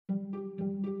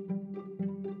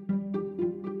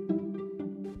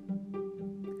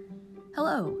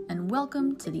Hello, and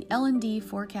welcome to the L&D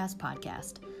Forecast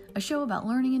Podcast, a show about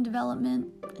learning and development,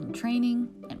 and training,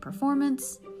 and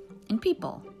performance, and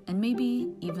people, and maybe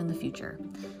even the future.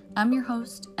 I'm your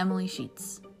host, Emily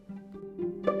Sheets.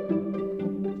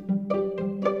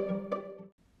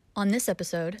 On this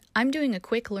episode, I'm doing a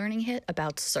quick learning hit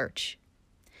about search.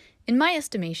 In my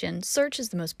estimation, search is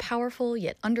the most powerful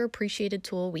yet underappreciated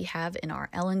tool we have in our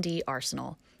L&D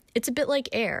arsenal. It's a bit like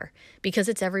air. Because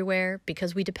it's everywhere,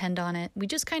 because we depend on it, we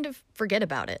just kind of forget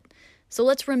about it. So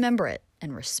let's remember it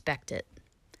and respect it.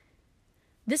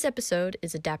 This episode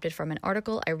is adapted from an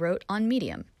article I wrote on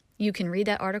Medium. You can read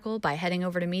that article by heading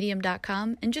over to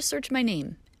medium.com and just search my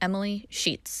name, Emily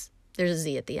Sheets. There's a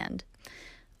Z at the end.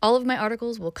 All of my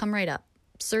articles will come right up.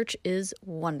 Search is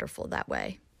wonderful that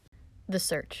way. The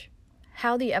search.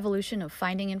 How the evolution of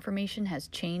finding information has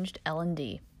changed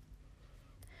L&D.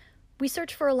 We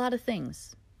search for a lot of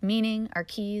things. Meaning, our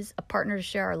keys, a partner to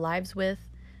share our lives with.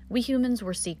 We humans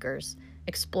were seekers,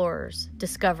 explorers,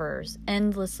 discoverers,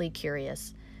 endlessly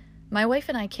curious. My wife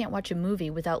and I can't watch a movie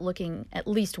without looking at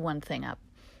least one thing up.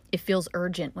 It feels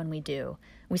urgent when we do.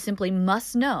 We simply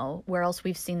must know where else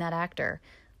we've seen that actor.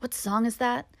 What song is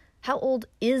that? How old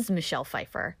is Michelle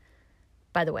Pfeiffer?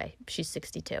 By the way, she's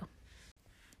 62.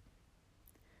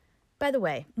 By the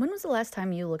way, when was the last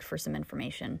time you looked for some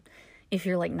information? If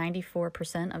you're like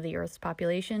 94% of the Earth's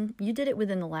population, you did it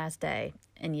within the last day,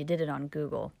 and you did it on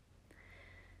Google.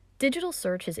 Digital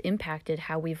search has impacted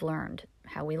how we've learned,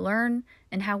 how we learn,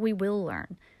 and how we will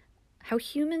learn. How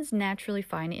humans naturally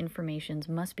find information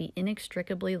must be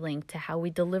inextricably linked to how we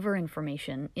deliver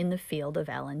information in the field of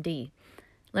L&D.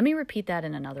 Let me repeat that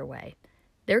in another way.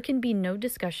 There can be no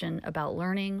discussion about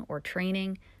learning or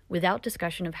training without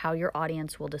discussion of how your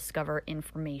audience will discover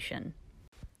information.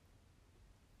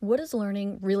 What does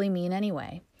learning really mean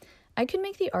anyway? I could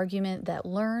make the argument that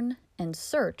learn and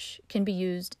search can be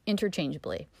used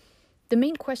interchangeably. The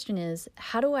main question is,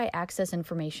 how do I access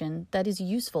information that is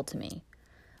useful to me?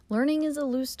 Learning is a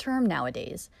loose term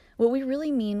nowadays. What we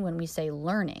really mean when we say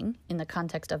learning in the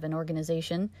context of an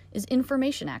organization is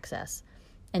information access.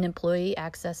 An employee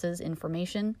accesses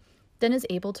information, then is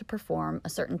able to perform a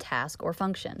certain task or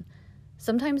function.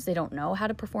 Sometimes they don't know how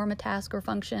to perform a task or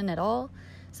function at all.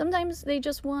 Sometimes they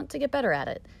just want to get better at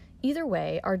it. Either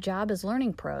way, our job as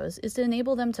learning pros is to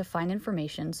enable them to find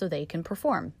information so they can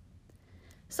perform.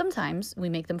 Sometimes we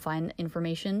make them find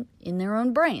information in their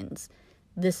own brains.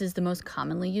 This is the most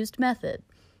commonly used method.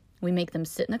 We make them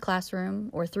sit in a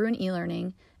classroom or through an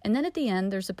e-learning, and then at the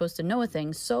end they're supposed to know a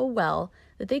thing so well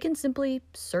that they can simply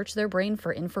search their brain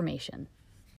for information.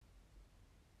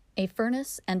 A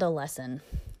furnace and a lesson.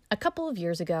 A couple of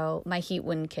years ago, my heat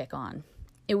wouldn't kick on.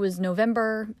 It was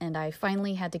November, and I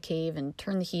finally had to cave and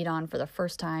turn the heat on for the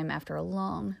first time after a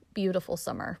long, beautiful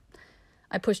summer.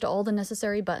 I pushed all the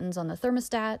necessary buttons on the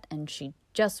thermostat, and she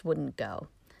just wouldn't go.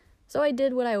 So I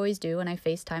did what I always do, and I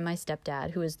FaceTimed my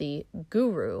stepdad, who is the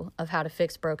guru of how to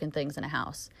fix broken things in a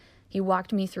house. He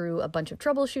walked me through a bunch of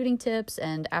troubleshooting tips,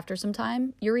 and after some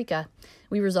time, eureka,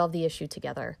 we resolved the issue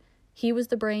together. He was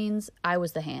the brains, I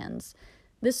was the hands.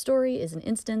 This story is an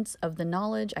instance of the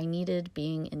knowledge I needed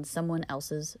being in someone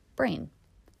else's brain.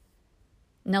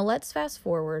 Now let's fast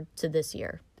forward to this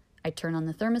year. I turn on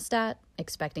the thermostat,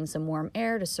 expecting some warm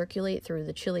air to circulate through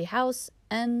the chilly house,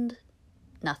 and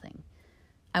nothing.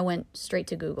 I went straight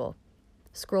to Google,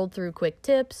 scrolled through quick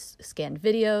tips, scanned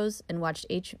videos, and watched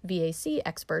HVAC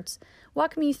experts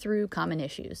walk me through common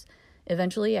issues.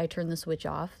 Eventually, I turned the switch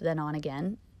off, then on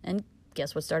again, and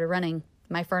guess what started running?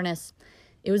 My furnace.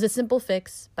 It was a simple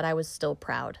fix, but I was still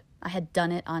proud. I had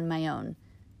done it on my own.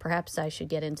 Perhaps I should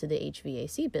get into the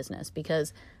HVAC business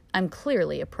because I'm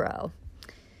clearly a pro.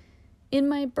 In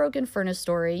my broken furnace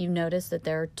story, you notice that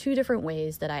there are two different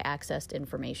ways that I accessed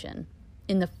information.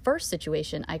 In the first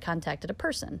situation, I contacted a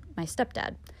person, my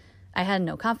stepdad. I had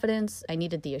no confidence. I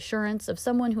needed the assurance of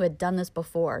someone who had done this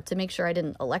before to make sure I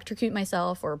didn't electrocute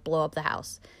myself or blow up the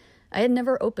house. I had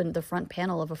never opened the front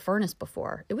panel of a furnace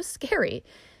before. It was scary.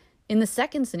 In the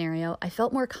second scenario, I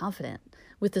felt more confident.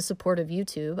 With the support of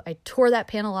YouTube, I tore that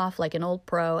panel off like an old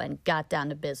pro and got down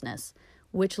to business.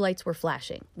 Which lights were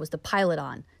flashing? Was the pilot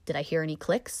on? Did I hear any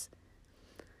clicks?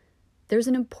 There's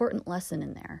an important lesson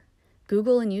in there.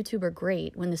 Google and YouTube are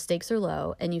great when the stakes are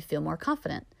low and you feel more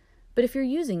confident. But if you're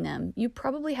using them, you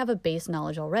probably have a base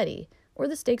knowledge already, or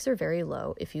the stakes are very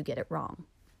low if you get it wrong.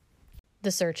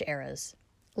 The search eras.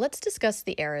 Let's discuss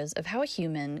the eras of how a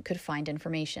human could find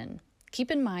information. Keep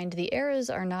in mind, the eras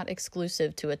are not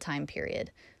exclusive to a time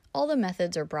period. All the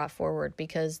methods are brought forward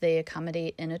because they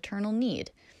accommodate an eternal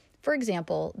need. For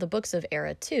example, the books of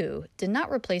Era 2 did not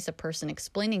replace a person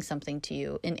explaining something to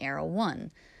you in Era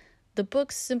 1. The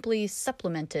books simply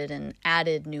supplemented and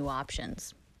added new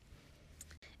options.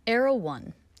 Era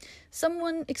 1.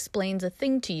 Someone explains a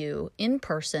thing to you in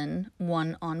person,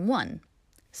 one-on-one.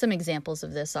 Some examples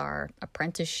of this are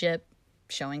apprenticeship,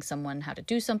 showing someone how to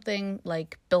do something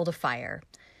like build a fire.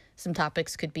 Some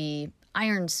topics could be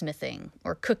ironsmithing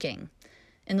or cooking.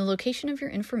 And the location of your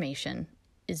information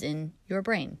is in your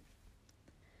brain.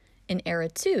 In Era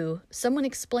 2, someone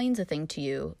explains a thing to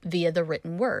you via the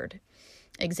written word.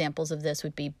 Examples of this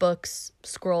would be books,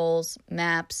 scrolls,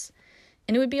 maps,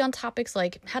 and it would be on topics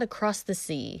like how to cross the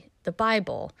sea, the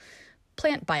Bible,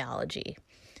 plant biology.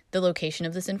 The location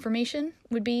of this information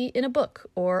would be in a book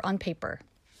or on paper.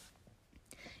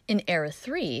 In Era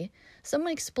 3,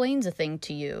 someone explains a thing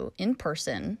to you in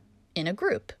person, in a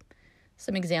group.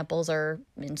 Some examples are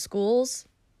in schools,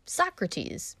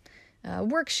 Socrates,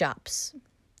 workshops,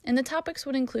 and the topics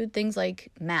would include things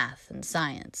like math and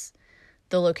science.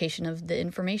 The location of the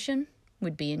information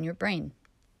would be in your brain.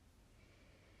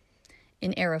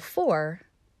 In Era 4,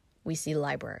 we see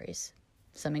libraries.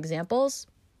 Some examples,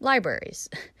 libraries.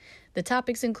 The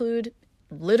topics include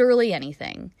literally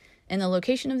anything, and the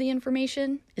location of the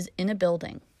information is in a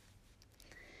building.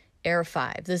 Era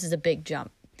 5, this is a big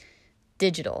jump.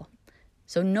 Digital.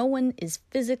 So no one is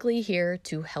physically here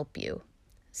to help you.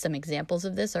 Some examples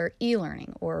of this are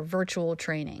e-learning or virtual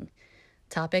training.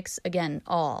 Topics, again,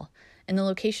 all. And the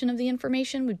location of the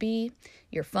information would be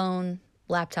your phone,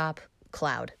 laptop,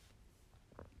 cloud.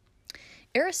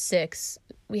 Era 6,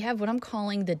 we have what I'm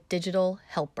calling the digital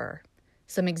helper.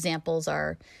 Some examples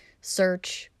are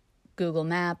search, Google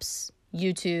Maps,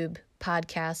 YouTube,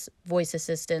 podcasts, voice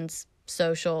assistants,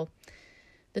 social.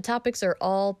 The topics are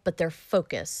all, but they're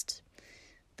focused.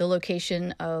 The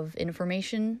location of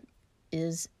information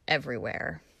is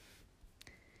everywhere.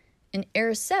 In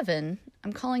Era 7,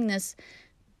 I'm calling this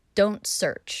don't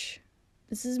search.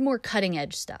 This is more cutting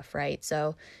edge stuff, right?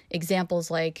 So examples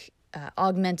like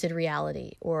augmented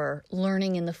reality or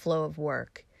learning in the flow of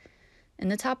work.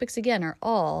 And the topics, again, are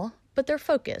all, but they're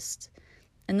focused.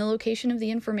 And the location of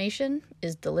the information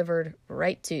is delivered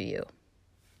right to you.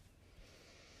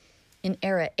 In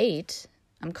Era 8,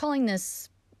 I'm calling this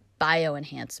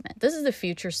bioenhancement. This is the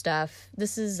future stuff.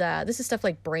 This is stuff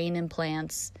like brain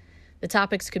implants. The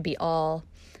topics could be all,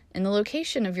 and the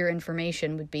location of your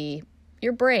information would be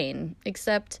your brain,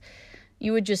 except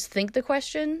you would just think the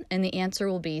question, and the answer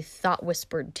will be thought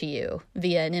whispered to you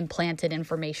via an implanted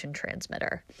information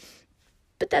transmitter.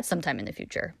 But that's sometime in the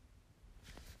future.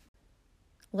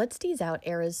 Let's tease out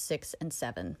Eras 6 and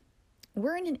 7.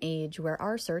 We're in an age where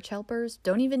our search helpers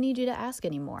don't even need you to ask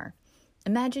anymore.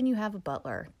 Imagine you have a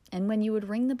butler, and when you would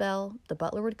ring the bell, the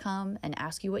butler would come and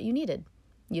ask you what you needed.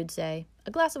 You'd say,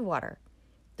 a glass of water.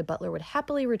 The butler would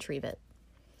happily retrieve it.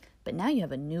 But now you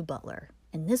have a new butler,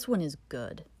 and this one is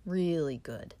good, really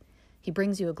good. He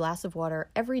brings you a glass of water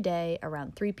every day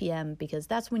around 3 p.m. because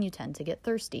that's when you tend to get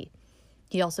thirsty.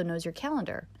 He also knows your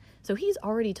calendar, so he's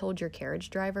already told your carriage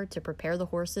driver to prepare the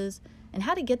horses and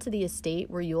how to get to the estate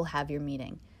where you will have your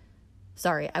meeting.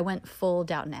 Sorry, I went full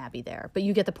Downton Abbey there, but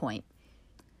you get the point.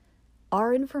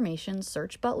 Our information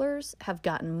search butlers have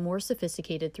gotten more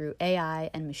sophisticated through AI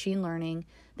and machine learning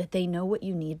that they know what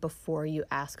you need before you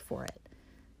ask for it.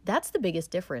 That's the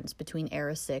biggest difference between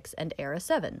Era 6 and Era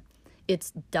 7.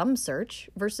 It's dumb search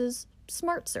versus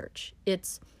smart search.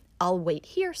 It's I'll wait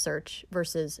here search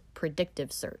versus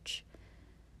predictive search.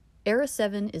 Era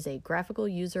 7 is a graphical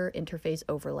user interface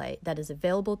overlay that is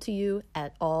available to you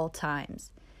at all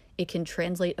times. It can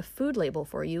translate a food label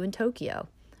for you in Tokyo,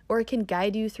 or it can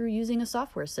guide you through using a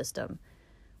software system.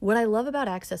 What I love about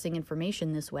accessing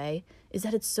information this way is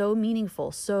that it's so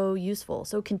meaningful, so useful,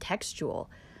 so contextual.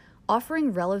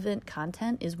 Offering relevant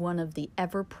content is one of the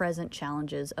ever-present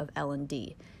challenges of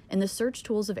L&D, and the search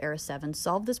tools of Era 7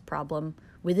 solve this problem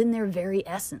within their very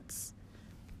essence.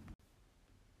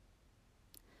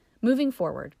 Moving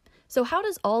forward, so how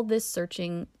does all this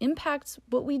searching impact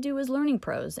what we do as learning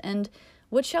pros, and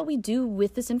what shall we do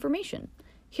with this information?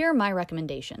 Here are my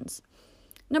recommendations.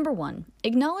 Number 1,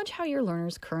 acknowledge how your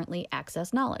learners currently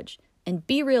access knowledge, and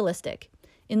be realistic.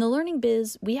 In the learning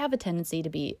biz, we have a tendency to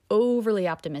be overly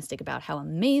optimistic about how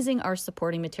amazing our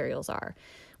supporting materials are.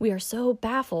 We are so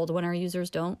baffled when our users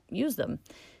don't use them.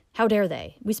 How dare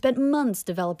they? We spent months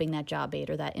developing that job aid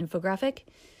or that infographic.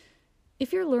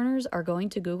 If your learners are going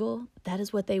to Google, that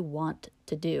is what they want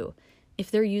to do. If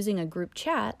they're using a group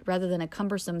chat rather than a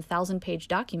cumbersome 1,000-page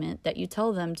document that you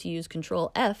tell them to use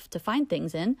Control F to find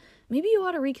things in, maybe you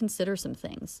ought to reconsider some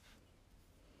things.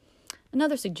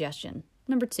 Another suggestion.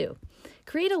 Number 2,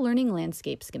 create a learning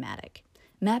landscape schematic.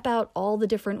 Map out all the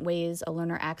different ways a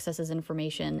learner accesses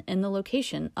information and the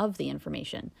location of the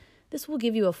information. This will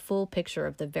give you a full picture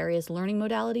of the various learning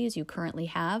modalities you currently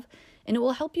have, and it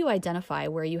will help you identify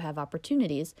where you have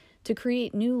opportunities to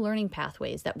create new learning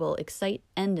pathways that will excite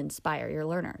and inspire your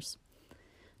learners.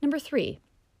 Number 3,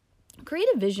 create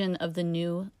a vision of the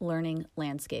new learning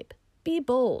landscape. Be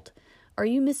bold. Are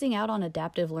you missing out on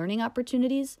adaptive learning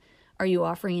opportunities? Are you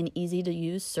offering an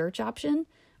easy-to-use search option?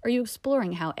 Are you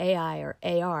exploring how AI or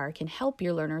AR can help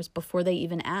your learners before they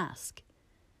even ask?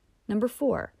 Number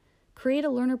 4, create a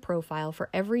learner profile for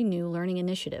every new learning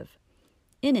initiative.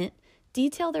 In it,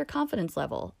 detail their confidence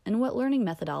level and what learning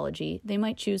methodology they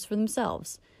might choose for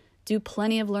themselves. Do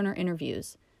plenty of learner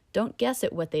interviews. Don't guess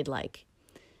at what they'd like.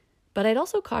 But I'd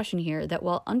also caution here that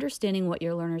while understanding what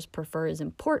your learners prefer is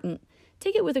important,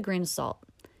 take it with a grain of salt.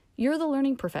 You're the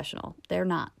learning professional. They're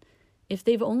not. If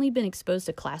they've only been exposed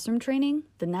to classroom training,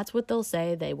 then that's what they'll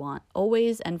say they want,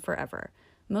 always and forever.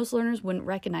 Most learners wouldn't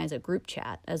recognize a group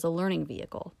chat as a learning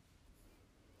vehicle.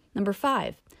 Number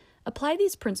 5, apply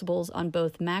these principles on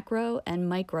both macro and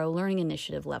micro learning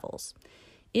initiative levels.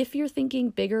 If you're thinking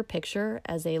bigger picture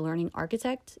as a learning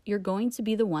architect, you're going to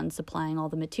be the one supplying all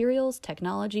the materials,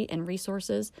 technology, and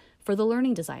resources for the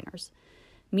learning designers.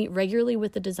 Meet regularly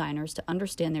with the designers to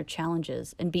understand their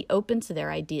challenges and be open to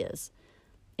their ideas.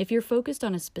 If you're focused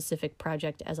on a specific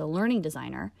project as a learning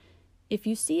designer, if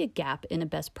you see a gap in a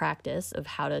best practice of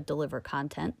how to deliver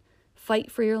content, fight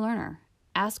for your learner.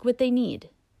 Ask what they need.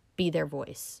 Be their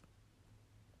voice.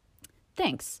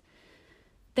 Thanks.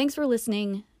 Thanks for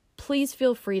listening. Please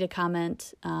feel free to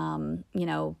comment,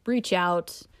 reach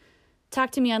out,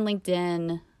 talk to me on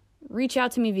LinkedIn, reach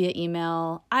out to me via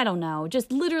email. I don't know,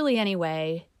 just literally any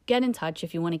way. Get in touch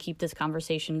if you want to keep this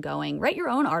conversation going. Write your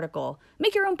own article.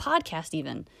 Make your own podcast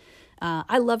even.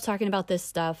 I love talking about this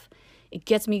stuff. It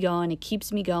gets me going. It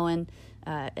keeps me going.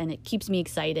 And it keeps me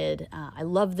excited. I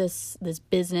love this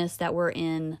business that we're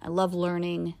in. I love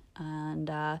learning. And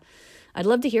I'd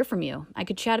love to hear from you. I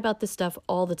could chat about this stuff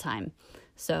all the time.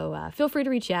 So feel free to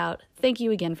reach out. Thank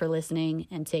you again for listening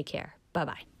and take care.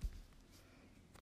 Bye-bye.